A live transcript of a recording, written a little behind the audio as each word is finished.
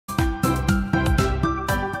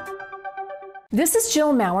This is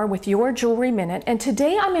Jill Maurer with Your Jewelry Minute, and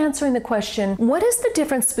today I'm answering the question, what is the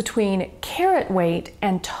difference between carat weight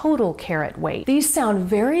and total carat weight? These sound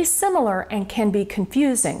very similar and can be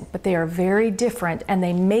confusing, but they are very different and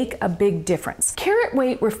they make a big difference. Carat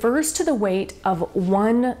weight refers to the weight of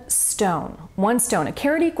one stone. One stone. A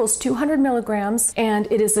carat equals 200 milligrams, and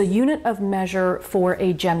it is a unit of measure for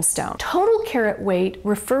a gemstone. Total carat weight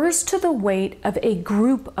refers to the weight of a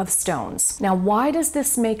group of stones. Now, why does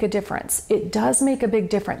this make a difference? It does make a big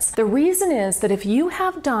difference. The reason is that if you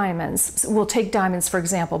have diamonds, we'll take diamonds for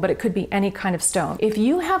example, but it could be any kind of stone. If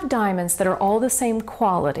you have diamonds that are all the same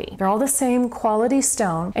quality, they're all the same quality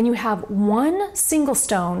stone, and you have one single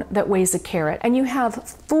stone that weighs a carat, and you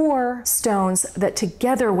have 4 stones that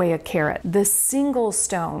together weigh a carat, the single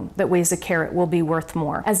stone that weighs a carat will be worth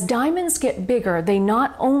more. As diamonds get bigger, they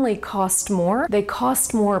not only cost more, they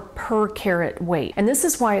cost more per carat weight. And this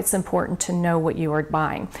is why it's important to know what you are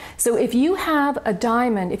buying. So if you have a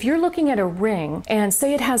diamond, if you're looking at a ring and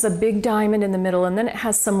say it has a big diamond in the middle and then it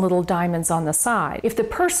has some little diamonds on the side, if the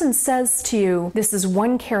person says to you, this is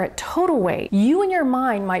 1 carat total weight, you in your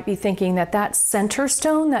mind might be thinking that that center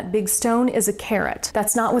stone, that big stone, is a carat.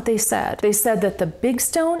 That's not what they said. They said that the big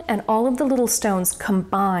stone and all of the little stones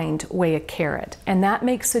combined weigh a carat, and that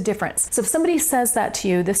makes a difference. So if somebody says that to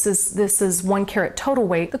you, this is 1 carat total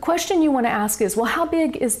weight, the question you want to ask is, well, how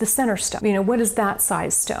big is the center stone? You know, what is that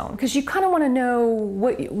size stone? Because you kind of want to know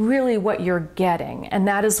what you're getting, and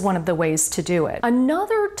that is one of the ways to do it.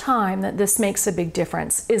 Another time that this makes a big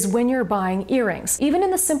difference is when you're buying earrings. Even in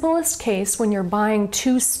the simplest case, when you're buying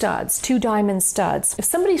 2 studs, 2 diamond studs, if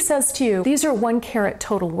somebody says to you, these are 1 carat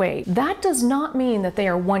total weight, that does not mean that they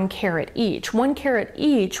are 1 carat each. 1 carat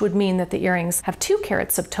each would mean that the earrings have 2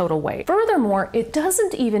 carats of total weight. Furthermore, it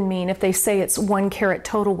doesn't even mean, if they say it's 1 carat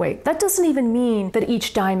total weight, that doesn't even mean that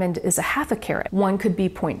each diamond is a half a carat. One could be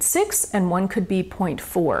 0.6 and one could be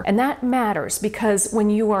 0.4. And that matters because when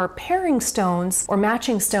you are pairing stones or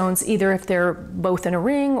matching stones, either if they're both in a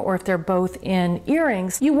ring or if they're both in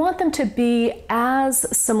earrings, you want them to be as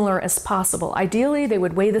similar as possible. Ideally, they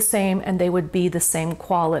would weigh the same and they would be the same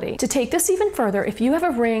quality. To take this even further, if you have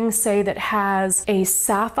a ring, say, that has a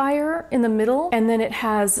sapphire in the middle and then it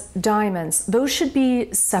has diamonds, those should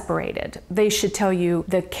be separated. They should tell you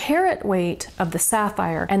the carat weight of the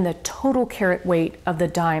sapphire and the total carat weight of the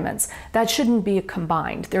diamonds. That shouldn't be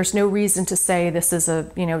combined. There's no reason to say this is a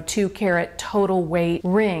 2 carat total weight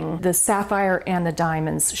ring. The sapphire and the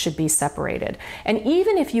diamonds should be separated. And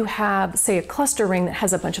even if you have, say, a cluster ring that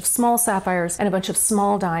has a bunch of small sapphires and a bunch of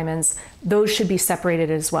small diamonds, those should be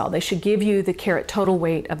separated as well. They should give you the carat total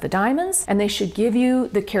weight of the diamonds, and they should give you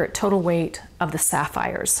the carat total weight of the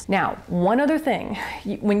sapphires. Now, one other thing,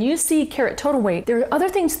 when you see carat total weight, there are other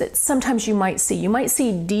things that sometimes you might see. You might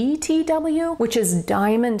see DTW, which is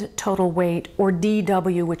diamond total weight, or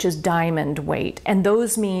DW, which is diamond weight, and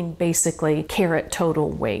those mean basically carat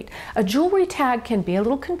total weight. A jewelry tag can be a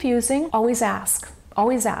little confusing. Always ask.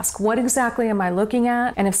 Always ask, what exactly am I looking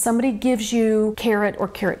at? And if somebody gives you carat or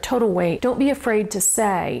carat total weight, don't be afraid to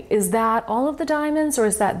say, is that all of the diamonds or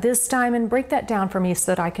is that this diamond? Break that down for me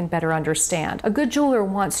so that I can better understand. A good jeweler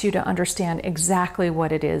wants you to understand exactly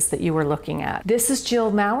what it is that you are looking at. This is Jill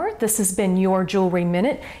Maurer. This has been Your Jewelry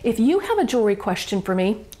Minute. If you have a jewelry question for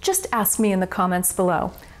me, just ask me in the comments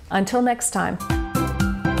below. Until next time.